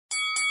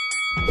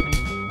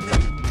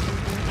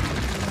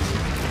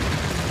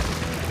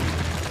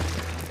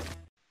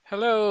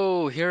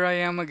Hello, here I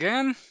am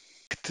again.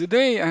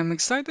 Today I'm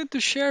excited to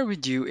share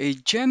with you a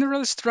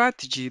general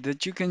strategy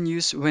that you can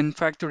use when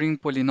factoring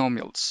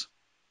polynomials.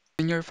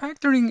 When you're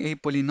factoring a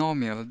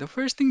polynomial, the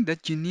first thing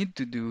that you need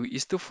to do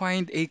is to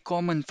find a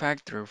common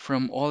factor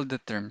from all the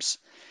terms.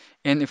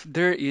 And if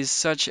there is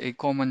such a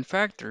common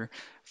factor,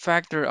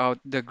 factor out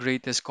the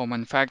greatest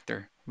common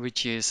factor,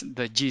 which is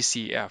the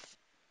GCF.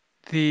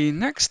 The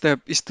next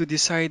step is to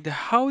decide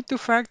how to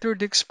factor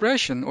the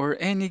expression or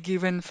any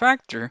given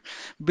factor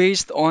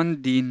based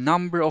on the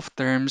number of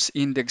terms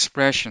in the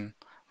expression,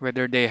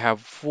 whether they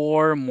have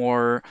four or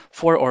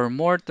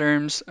more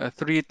terms,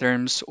 three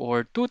terms,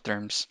 or two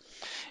terms.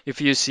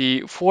 If you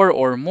see four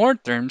or more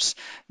terms,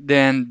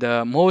 then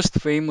the most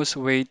famous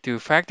way to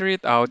factor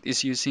it out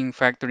is using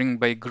factoring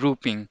by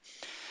grouping.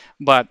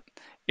 But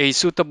a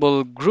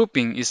suitable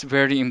grouping is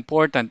very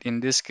important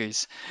in this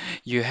case.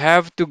 You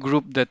have to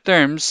group the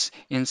terms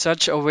in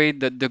such a way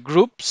that the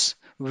groups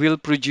will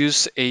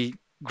produce a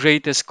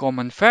greatest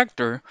common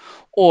factor,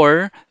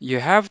 or you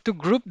have to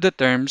group the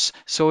terms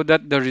so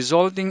that the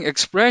resulting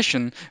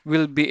expression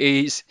will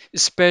be a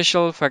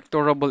special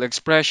factorable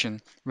expression.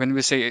 When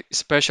we say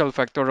special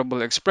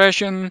factorable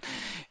expression,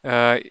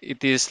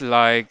 it is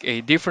like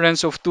a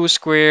difference of two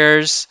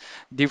squares,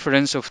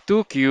 difference of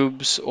two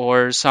cubes,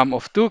 or sum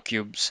of two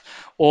cubes,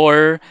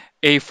 or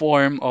a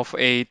form of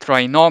a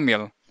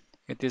trinomial.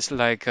 It is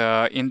like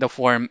in the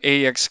form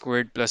ax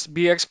squared plus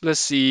bx plus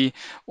c,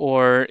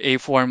 or a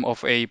form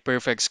of a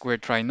perfect square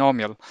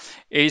trinomial,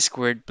 a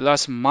squared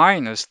plus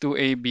minus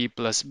 2ab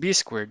plus b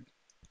squared.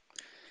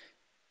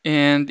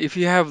 And if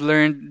you have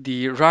learned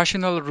the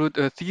rational root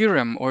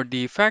theorem or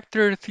the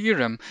factor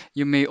theorem,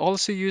 you may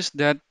also use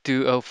that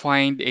to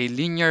find a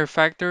linear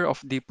factor of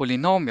the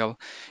polynomial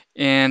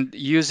and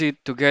use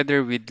it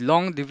together with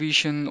long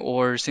division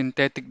or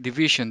synthetic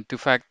division to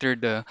factor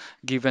the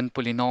given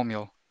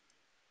polynomial.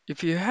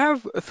 If you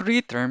have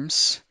three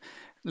terms,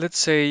 let's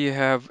say you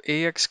have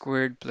ax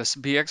squared plus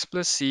bx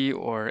plus c,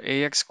 or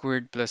ax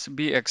squared plus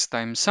bx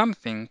times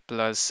something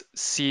plus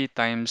c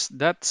times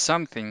that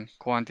something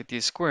quantity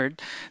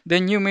squared,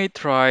 then you may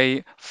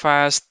try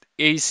fast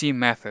AC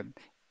method.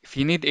 If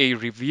you need a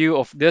review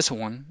of this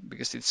one,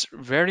 because it's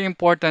very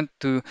important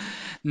to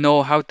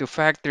know how to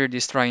factor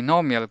this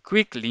trinomial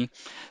quickly,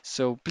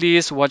 so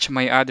please watch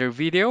my other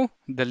video.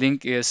 The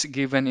link is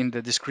given in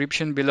the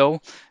description below.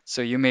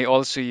 So you may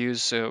also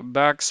use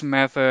Back's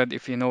method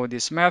if you know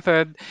this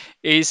method,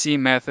 AC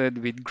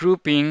method with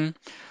grouping,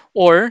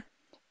 or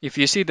if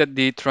you see that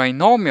the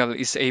trinomial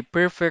is a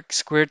perfect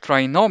square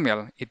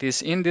trinomial, it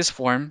is in this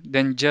form,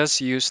 then just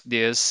use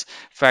this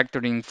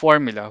factoring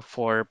formula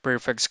for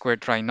perfect square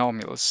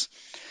trinomials.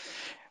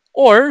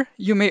 Or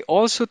you may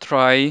also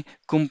try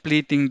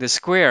completing the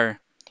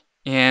square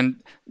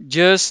and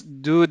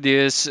just do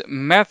this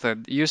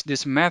method, use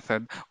this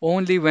method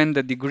only when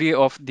the degree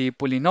of the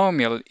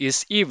polynomial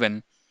is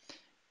even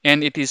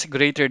and it is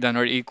greater than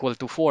or equal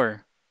to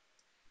 4.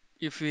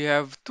 If we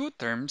have two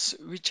terms,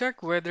 we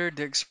check whether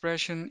the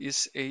expression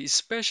is a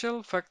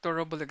special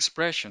factorable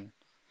expression,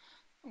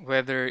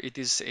 whether it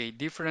is a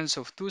difference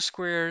of two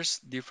squares,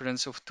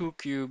 difference of two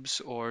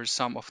cubes, or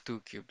sum of two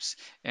cubes.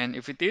 And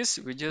if it is,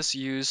 we just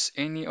use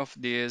any of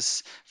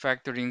these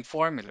factoring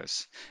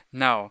formulas.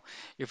 Now,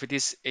 if it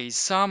is a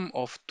sum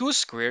of two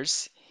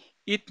squares,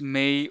 it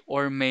may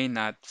or may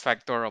not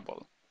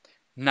factorable.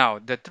 Now,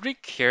 the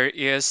trick here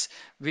is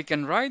we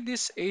can write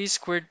this a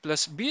squared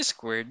plus b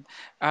squared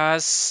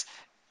as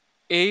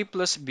a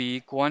plus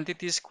b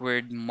quantity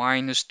squared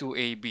minus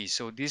 2ab.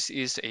 So this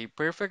is a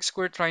perfect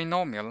square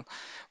trinomial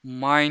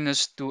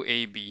minus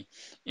 2ab.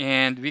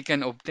 And we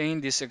can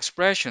obtain this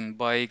expression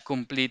by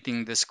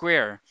completing the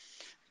square.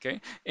 Okay,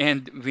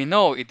 and we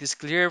know it is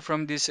clear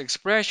from this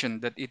expression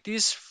that it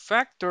is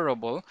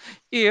factorable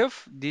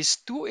if this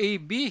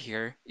 2ab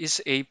here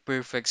is a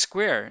perfect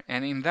square.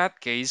 And in that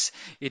case,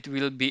 it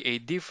will be a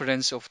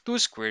difference of two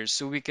squares.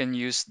 So we can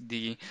use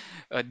the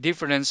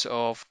difference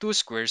of two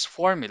squares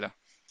formula.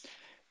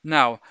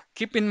 Now,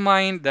 keep in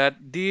mind that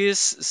this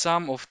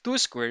sum of two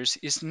squares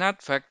is not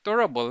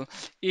factorable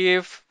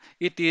if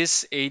it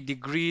is a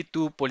degree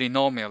 2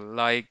 polynomial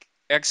like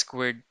x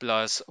squared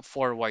plus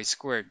 4y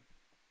squared.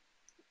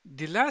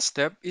 The last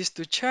step is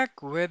to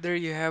check whether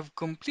you have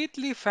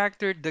completely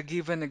factored the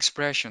given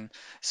expression.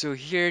 So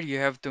here you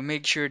have to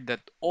make sure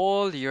that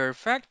all your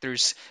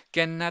factors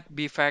cannot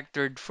be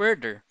factored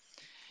further.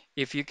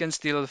 If you can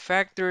still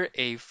factor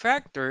a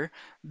factor,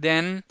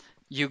 then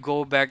you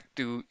go back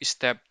to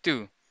step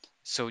 2.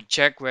 So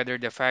check whether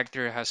the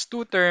factor has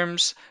two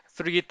terms,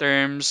 three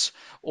terms,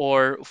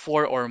 or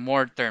four or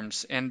more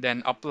terms, and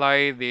then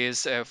apply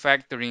these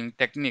factoring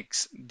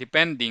techniques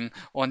depending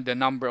on the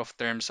number of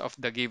terms of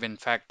the given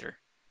factor.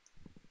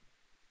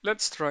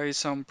 Let's try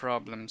some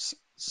problems.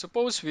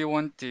 Suppose we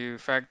want to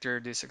factor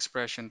this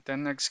expression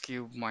 10x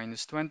cubed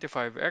minus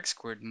 25x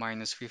squared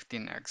minus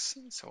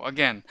 15x. So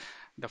again,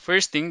 the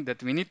first thing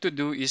that we need to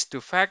do is to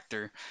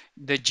factor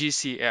the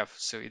GCF.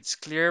 So it's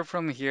clear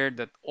from here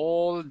that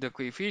all the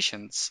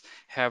coefficients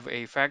have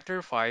a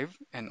factor 5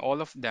 and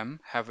all of them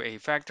have a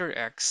factor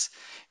x.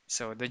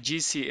 So the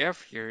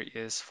GCF here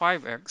is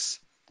 5x.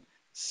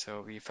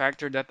 So we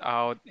factor that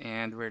out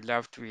and we're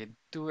left with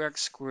 2x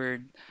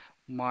squared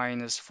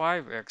minus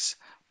 5x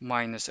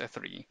minus a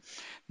 3.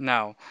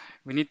 Now,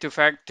 we need to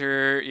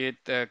factor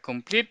it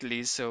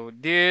completely. So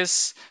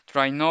this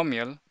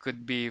trinomial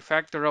could be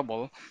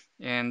factorable.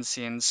 And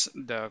since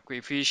the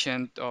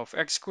coefficient of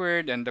x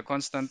squared and the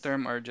constant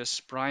term are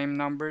just prime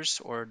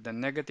numbers or the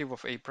negative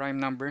of a prime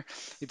number,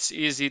 it's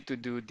easy to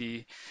do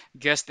the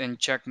guess and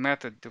check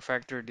method to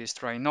factor this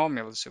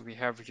trinomial. So we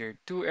have here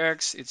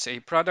 2x. It's a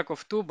product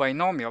of two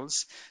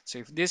binomials. So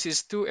if this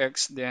is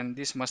 2x, then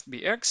this must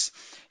be x.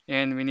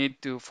 And we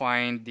need to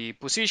find the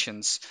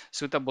positions,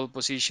 suitable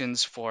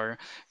positions for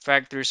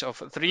factors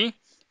of 3,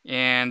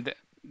 and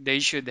they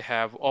should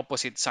have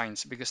opposite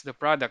signs because the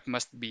product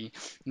must be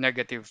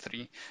negative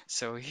 3.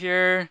 So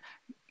here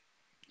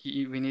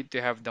we need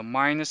to have the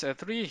minus a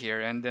 3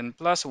 here and then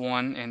plus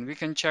 1, and we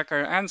can check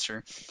our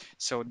answer.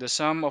 So the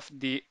sum of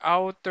the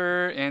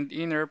outer and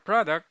inner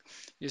product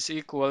is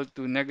equal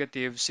to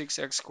negative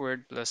 6x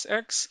squared plus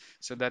x.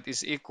 So that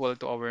is equal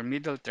to our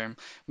middle term,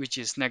 which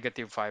is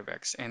negative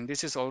 5x. And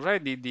this is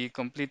already the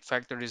complete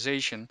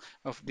factorization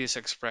of this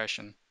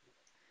expression.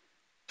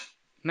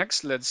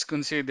 Next, let's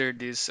consider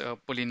this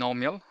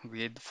polynomial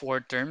with four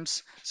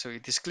terms. So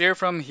it is clear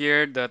from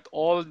here that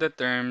all the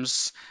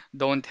terms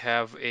don't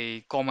have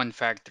a common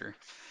factor.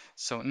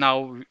 So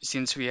now,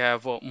 since we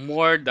have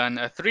more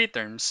than three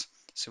terms,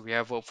 so we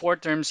have four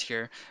terms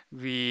here,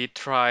 we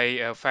try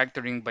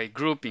factoring by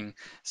grouping.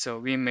 So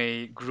we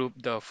may group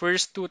the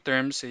first two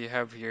terms. So you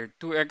have here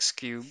 2x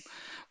cubed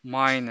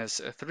minus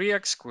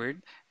 3x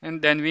squared,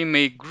 and then we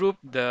may group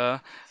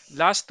the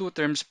last two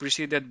terms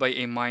preceded by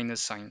a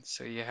minus sign.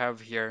 So you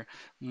have here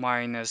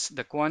minus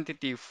the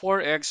quantity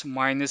 4x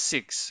minus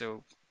 6.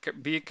 So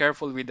be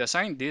careful with the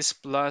sign. This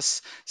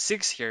plus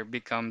 6 here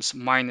becomes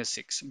minus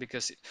 6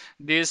 because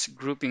this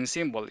grouping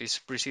symbol is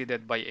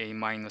preceded by a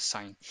minus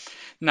sign.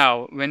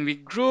 Now, when we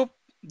group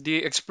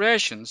the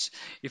expressions,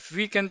 if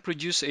we can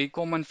produce a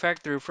common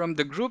factor from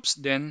the groups,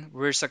 then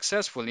we're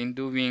successful in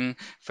doing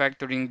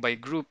factoring by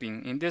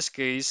grouping. In this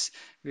case,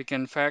 we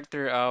can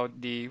factor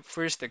out the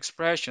first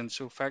expression.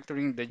 So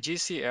factoring the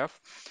GCF,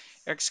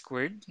 x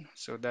squared,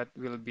 so that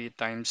will be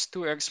times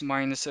 2x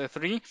minus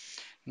 3.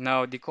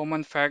 Now, the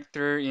common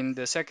factor in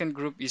the second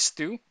group is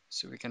 2,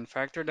 so we can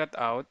factor that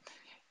out.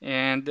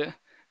 And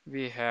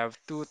we have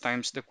 2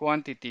 times the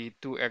quantity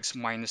 2x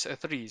minus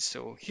 3.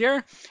 So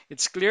here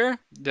it's clear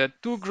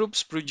that two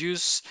groups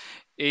produce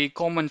a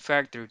common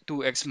factor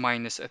 2x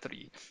minus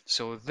 3.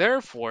 So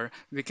therefore,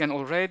 we can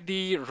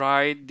already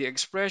write the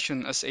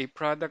expression as a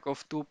product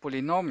of two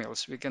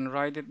polynomials. We can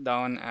write it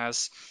down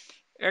as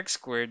x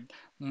squared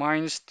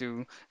minus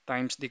 2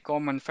 times the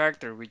common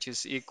factor, which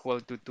is equal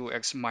to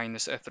 2x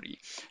minus 3.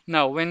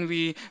 Now, when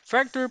we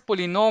factor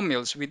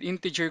polynomials with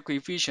integer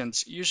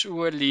coefficients,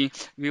 usually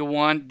we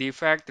want the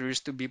factors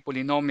to be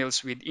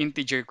polynomials with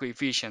integer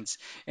coefficients.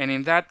 And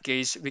in that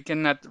case, we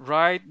cannot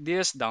write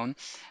this down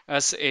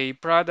as a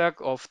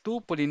product of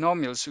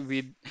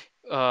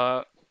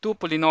uh, two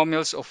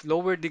polynomials of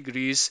lower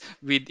degrees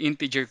with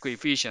integer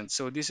coefficients.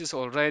 So this is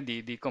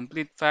already the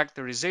complete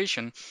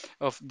factorization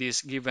of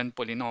this given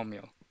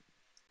polynomial.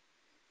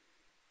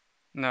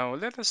 Now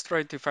let us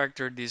try to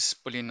factor this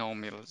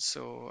polynomial.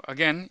 So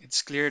again,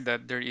 it's clear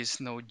that there is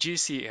no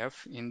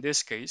GCF in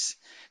this case.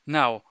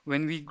 Now,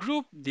 when we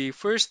group the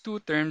first two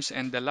terms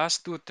and the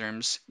last two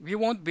terms, we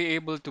won't be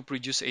able to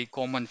produce a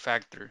common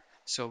factor.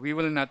 So we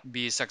will not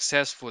be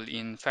successful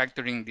in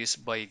factoring this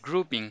by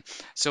grouping.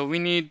 So we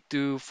need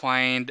to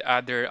find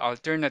other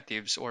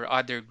alternatives or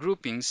other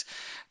groupings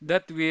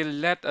that will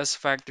let us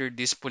factor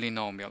this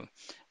polynomial.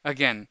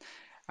 Again,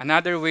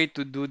 another way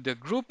to do the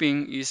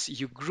grouping is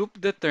you group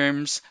the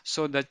terms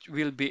so that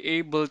we'll be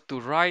able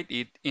to write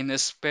it in a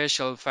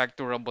special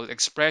factorable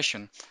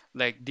expression,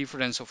 like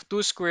difference of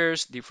two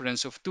squares,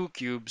 difference of two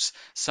cubes,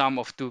 sum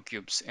of two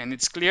cubes. And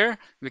it's clear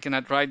we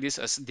cannot write this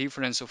as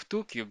difference of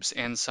two cubes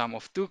and sum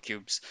of two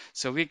cubes.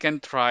 So we can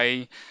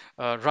try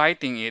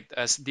writing it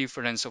as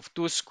difference of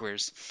two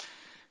squares.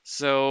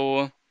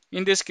 So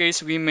in this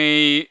case, we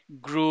may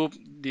group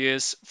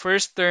this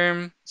first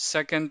term,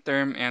 second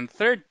term, and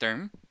third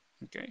term,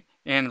 okay,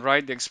 and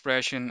write the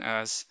expression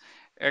as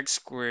x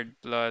squared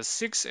plus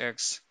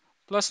 6x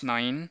plus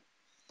 9,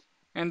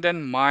 and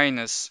then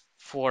minus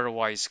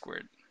 4y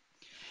squared.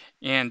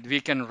 And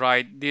we can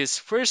write this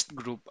first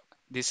group.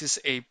 This is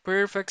a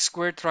perfect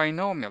square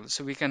trinomial,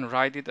 so we can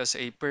write it as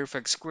a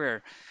perfect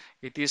square.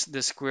 It is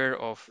the square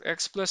of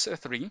x plus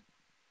 3.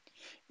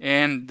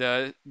 And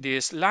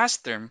this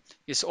last term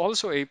is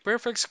also a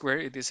perfect square.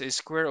 It is a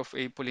square of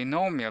a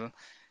polynomial.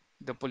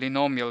 the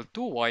polynomial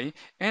 2y,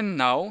 and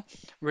now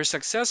we're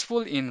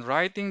successful in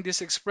writing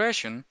this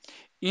expression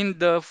in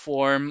the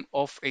form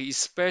of a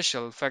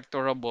special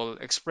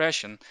factorable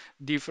expression,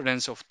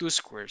 difference of two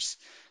squares.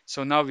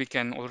 So now we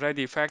can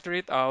already factor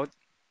it out.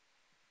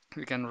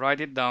 We can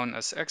write it down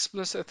as x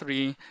plus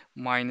 3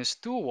 minus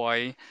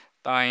 2y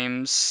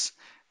times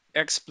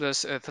x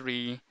plus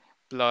 3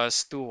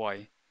 plus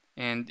 2y.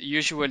 And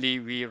usually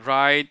we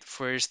write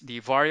first the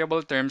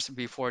variable terms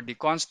before the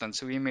constant.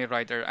 So we may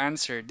write our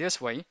answer this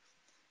way,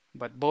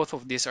 but both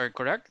of these are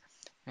correct.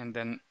 And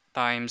then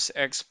times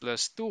x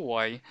plus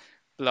 2y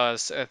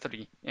plus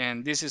 3.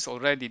 And this is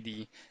already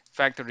the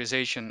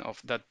factorization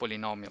of that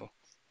polynomial.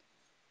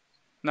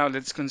 Now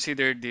let's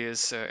consider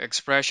this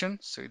expression.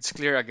 So it's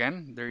clear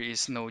again, there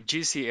is no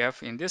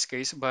GCF in this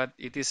case, but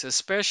it is a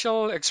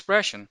special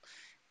expression.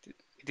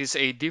 It is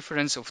a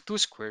difference of two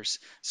squares,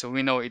 so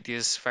we know it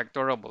is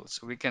factorable.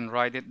 So we can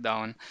write it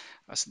down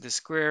as the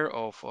square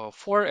of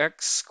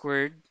 4x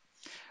squared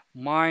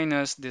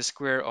minus the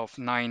square of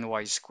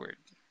 9y squared.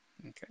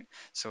 Okay,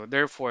 so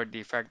therefore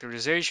the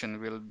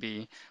factorization will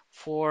be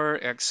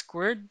 4x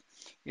squared.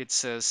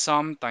 It's a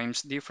sum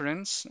times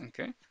difference.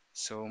 Okay,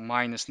 so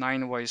minus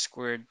 9y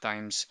squared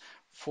times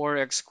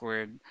 4x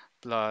squared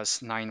plus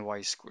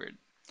 9y squared.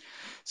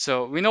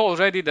 So we know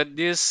already that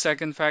this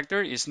second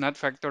factor is not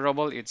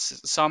factorable.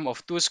 It's sum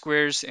of two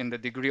squares and the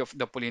degree of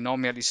the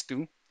polynomial is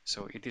 2.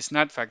 So it is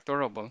not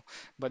factorable.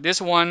 But this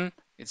one,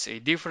 it's a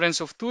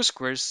difference of two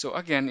squares. So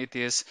again, it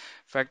is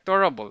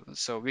factorable.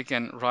 So we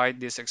can write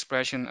this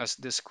expression as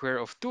the square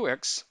of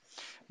 2x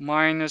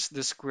minus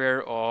the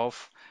square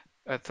of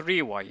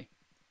 3y.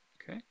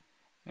 Okay,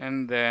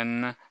 and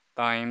then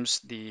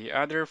times the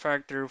other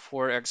factor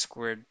 4x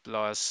squared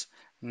plus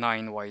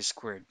 9y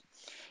squared.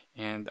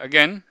 And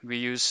again, we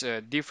use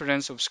a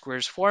difference of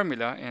squares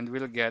formula and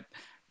we'll get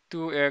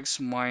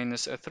 2x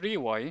minus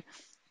 3y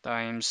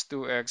times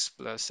 2x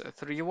plus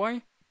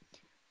 3y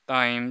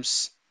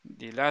times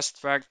the last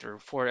factor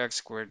 4x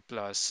squared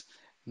plus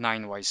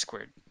 9y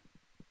squared.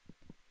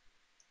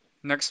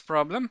 Next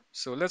problem.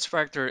 So let's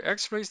factor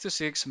x raised to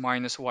 6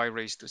 minus y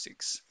raised to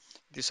 6.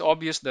 It is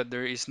obvious that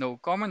there is no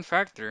common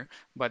factor,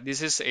 but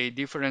this is a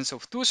difference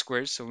of two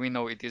squares, so we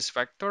know it is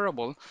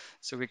factorable.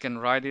 So we can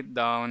write it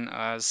down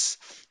as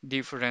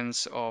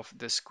difference of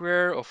the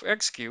square of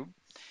x cubed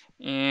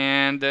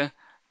and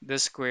the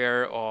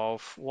square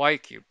of y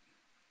cubed.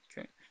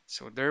 Okay.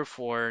 So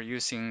therefore,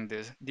 using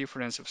the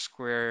difference of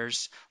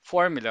squares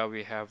formula,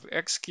 we have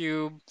x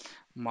cubed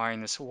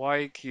minus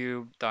y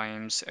cubed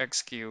times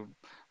x cubed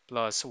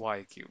plus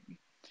y cubed.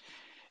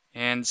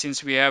 And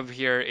since we have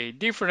here a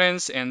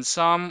difference and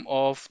sum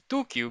of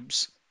two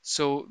cubes,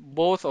 so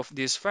both of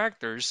these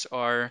factors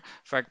are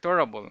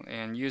factorable.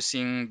 And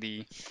using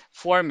the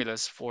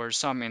formulas for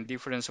sum and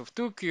difference of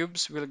two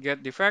cubes, we'll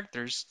get the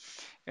factors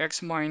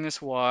x minus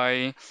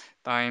y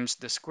times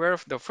the square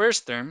of the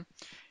first term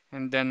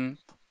and then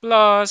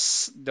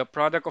plus the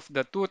product of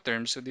the two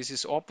terms. So this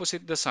is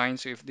opposite the sign.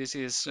 So if this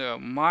is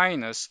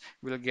minus,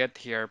 we'll get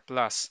here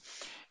plus.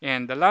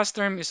 And the last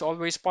term is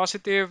always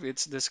positive.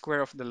 It's the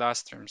square of the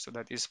last term. So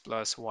that is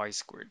plus y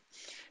squared.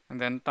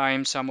 And then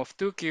times sum of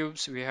two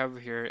cubes, we have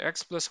here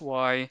x plus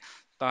y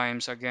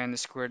times again the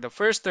square of the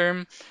first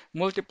term,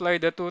 multiply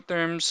the two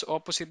terms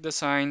opposite the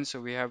sign. So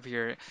we have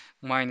here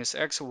minus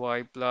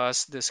xy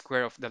plus the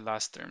square of the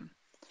last term.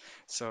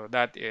 So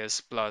that is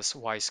plus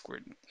y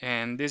squared.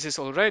 And this is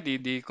already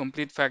the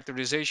complete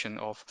factorization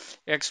of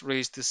x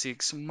raised to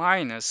 6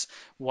 minus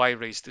y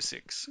raised to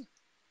 6.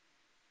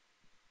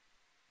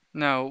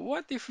 Now,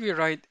 what if we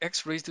write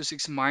x raised to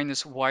 6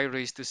 minus y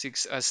raised to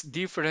 6 as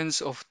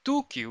difference of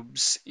two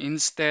cubes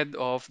instead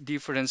of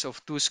difference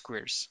of two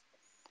squares?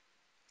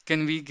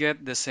 Can we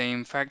get the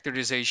same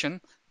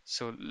factorization?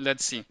 So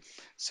let's see.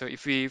 So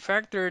if we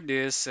factor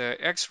this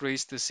x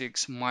raised to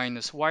 6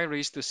 minus y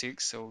raised to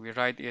 6, so we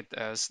write it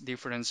as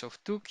difference of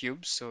two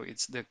cubes. So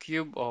it's the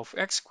cube of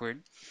x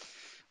squared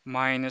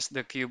minus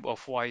the cube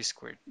of y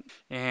squared.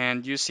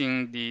 And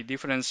using the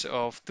difference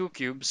of two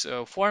cubes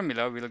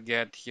formula, we'll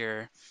get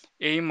here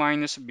a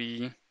minus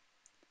b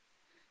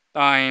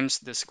times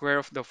the square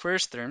of the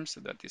first term.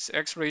 So that is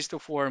x raised to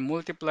 4,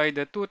 multiply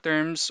the two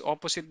terms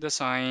opposite the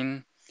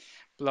sign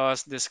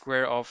plus the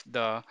square of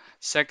the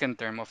second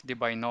term of the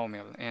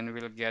binomial, and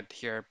we'll get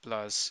here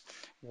plus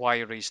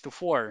y raised to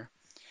 4.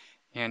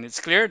 And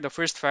it's clear the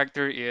first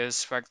factor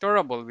is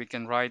factorable. We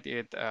can write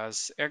it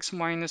as x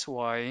minus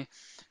y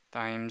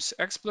times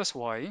x plus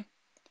y,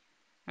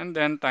 and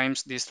then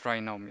times this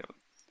trinomial,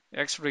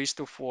 x raised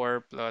to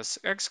 4 plus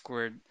x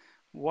squared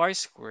y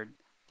squared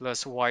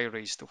plus y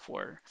raised to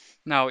 4.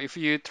 Now, if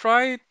you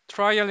try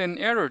trial and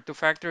error to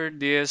factor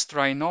this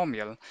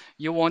trinomial,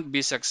 you won't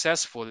be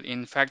successful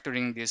in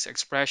factoring this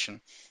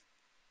expression.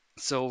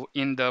 So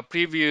in the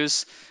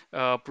previous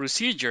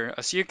procedure,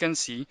 as you can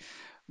see,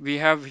 we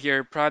have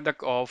here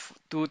product of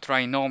two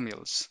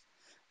trinomials.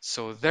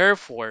 So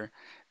therefore,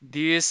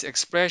 this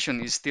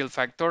expression is still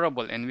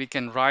factorable and we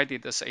can write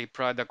it as a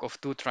product of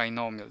two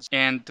trinomials.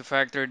 And to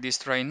factor this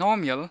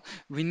trinomial,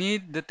 we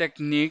need the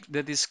technique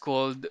that is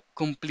called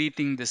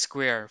completing the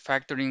square,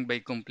 factoring by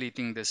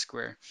completing the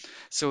square.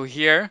 So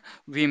here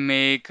we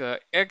make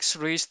x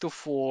raised to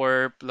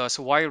 4 plus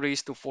y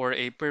raised to 4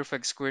 a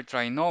perfect square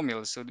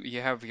trinomial. So we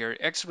have here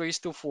x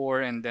raised to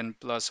 4 and then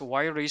plus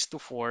y raised to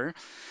 4.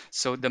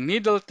 So the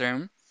middle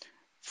term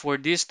for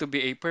this to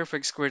be a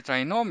perfect square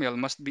trinomial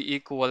must be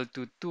equal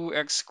to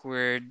 2x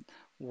squared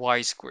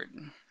y squared.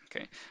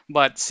 Okay,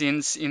 but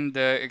since in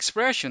the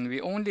expression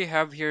we only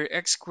have here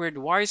x squared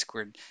y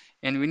squared,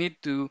 and we need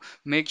to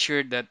make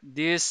sure that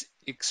this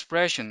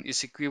expression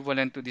is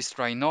equivalent to this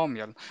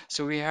trinomial,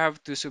 so we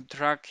have to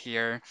subtract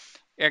here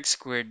x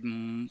squared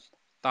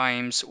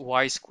times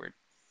y squared.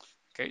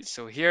 Okay,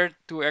 so here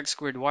 2x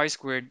squared y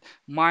squared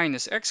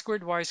minus x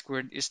squared y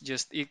squared is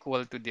just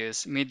equal to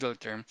this middle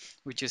term,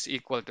 which is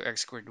equal to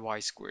x squared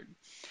y squared.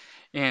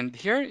 And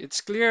here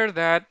it's clear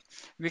that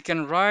we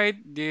can write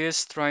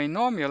this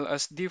trinomial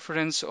as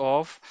difference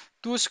of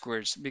two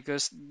squares,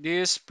 because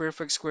this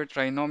perfect square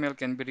trinomial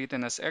can be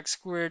written as x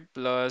squared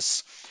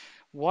plus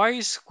y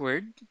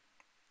squared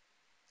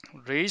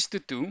raised to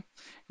 2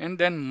 and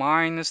then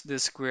minus the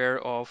square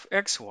of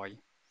xy.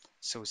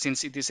 So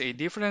since it is a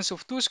difference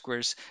of two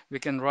squares, we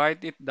can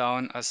write it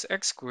down as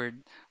x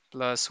squared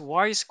plus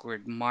y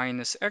squared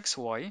minus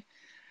xy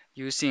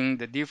using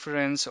the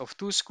difference of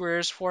two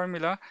squares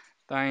formula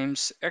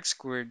times x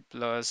squared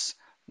plus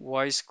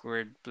y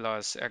squared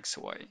plus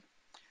xy.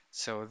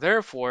 So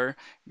therefore,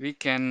 we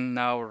can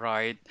now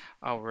write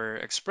our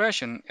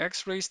expression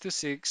x raised to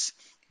 6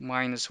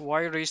 minus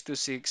y raised to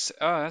 6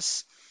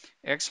 as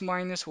x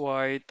minus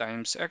y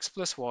times x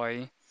plus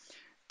y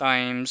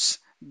times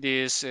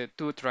these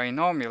two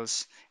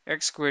trinomials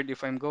x squared.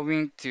 If I'm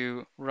going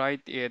to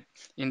write it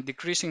in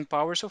decreasing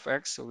powers of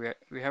x, so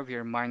we have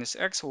here minus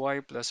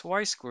xy plus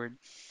y squared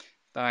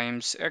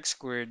times x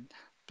squared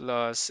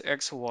plus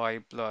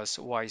xy plus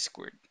y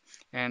squared.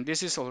 And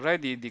this is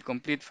already the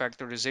complete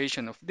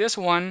factorization of this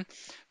one,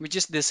 which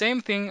is the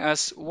same thing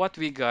as what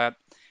we got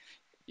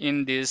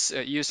in this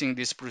using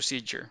this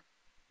procedure.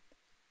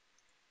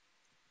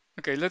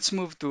 Okay, let's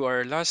move to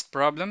our last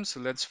problem. So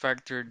let's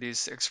factor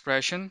this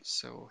expression.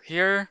 So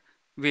here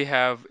we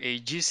have a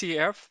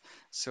GCF.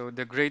 So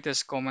the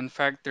greatest common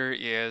factor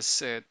is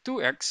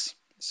 2x.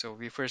 So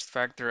we first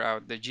factor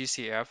out the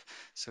GCF.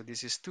 So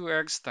this is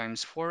 2x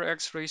times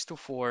 4x raised to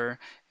 4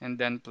 and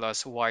then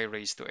plus y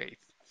raised to 8.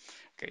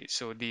 Okay,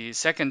 so the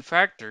second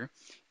factor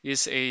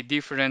is a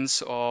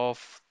difference of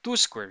two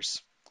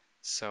squares.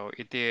 So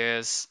it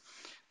is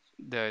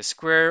the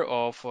square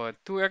of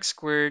 2x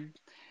squared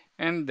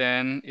and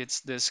then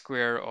it's the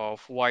square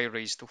of y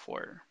raised to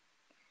 4.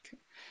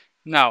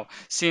 Now,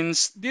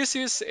 since this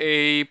is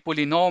a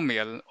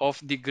polynomial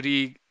of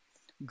degree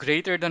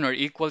greater than or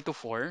equal to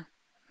 4,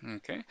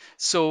 okay,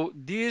 so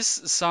this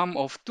sum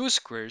of two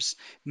squares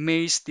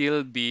may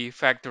still be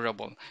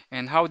factorable.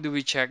 And how do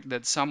we check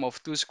that sum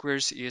of two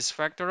squares is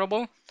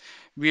factorable?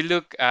 We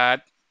look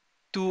at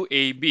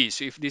 2ab.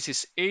 So if this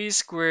is a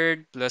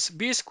squared plus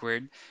b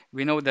squared,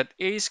 we know that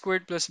a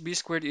squared plus b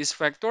squared is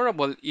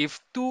factorable if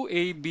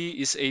 2ab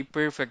is a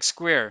perfect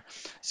square.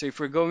 So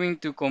if we're going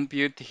to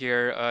compute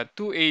here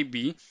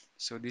 2ab,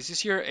 so this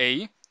is your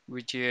a,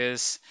 which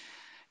is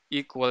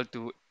equal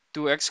to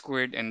 2x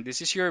squared, and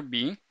this is your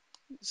b,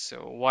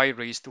 so y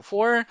raised to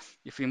 4.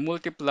 If we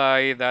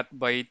multiply that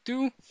by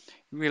 2,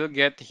 we'll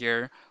get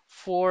here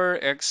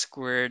 4x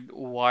squared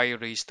y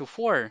raised to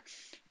 4.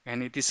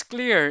 And it is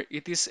clear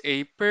it is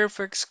a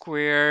perfect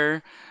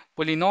square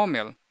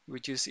polynomial,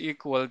 which is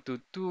equal to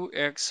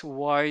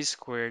 2xy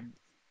squared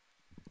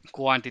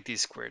quantity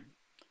squared.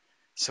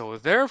 So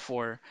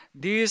therefore,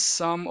 this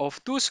sum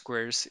of two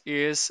squares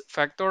is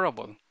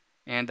factorable.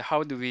 And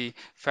how do we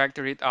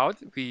factor it out?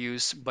 We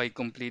use by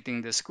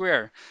completing the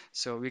square.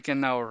 So we can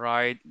now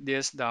write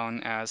this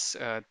down as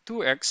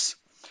 2x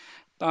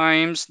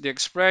times the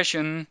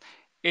expression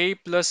a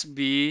plus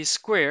b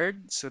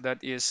squared, so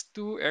that is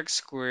 2x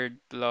squared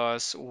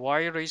plus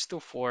y raised to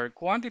 4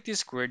 quantity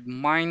squared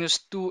minus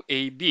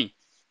 2ab.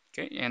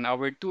 Okay, and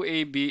our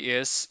 2ab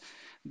is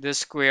the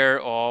square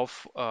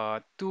of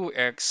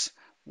 2x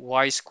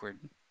y squared.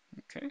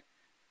 Okay,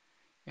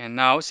 and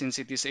now since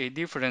it is a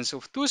difference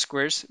of two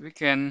squares, we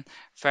can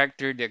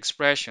factor the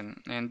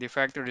expression, and the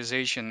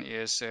factorization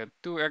is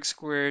 2x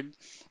squared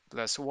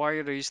plus y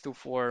raised to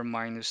 4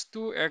 minus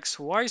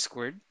 2xy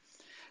squared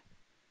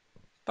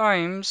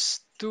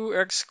times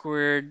 2x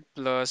squared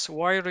plus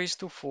y raised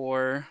to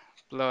 4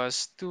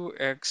 plus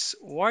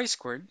 2xy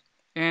squared.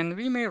 And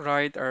we may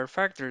write our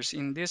factors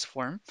in this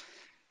form.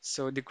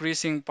 So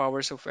decreasing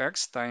powers of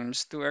x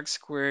times 2x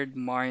squared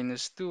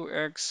minus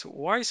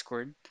 2xy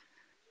squared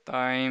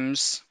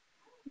times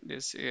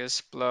this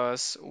is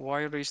plus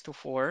y raised to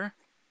 4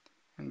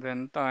 and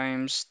then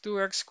times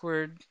 2x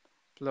squared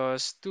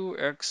plus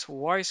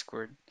 2xy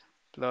squared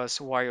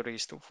plus y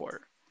raised to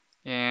 4.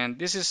 And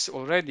this is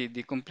already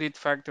the complete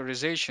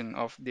factorization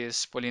of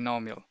this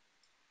polynomial.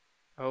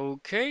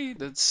 Okay,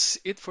 that's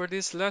it for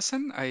this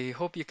lesson. I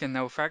hope you can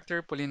now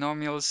factor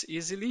polynomials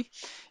easily.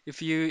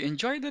 If you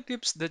enjoyed the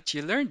tips that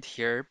you learned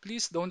here,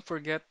 please don't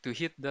forget to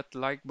hit that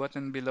like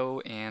button below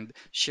and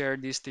share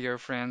this to your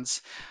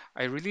friends.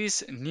 I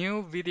release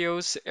new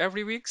videos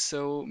every week,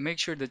 so make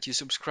sure that you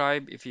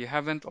subscribe if you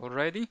haven't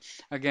already.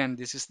 Again,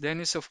 this is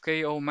Dennis of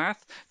KO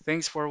Math.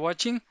 Thanks for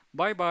watching.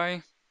 Bye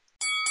bye.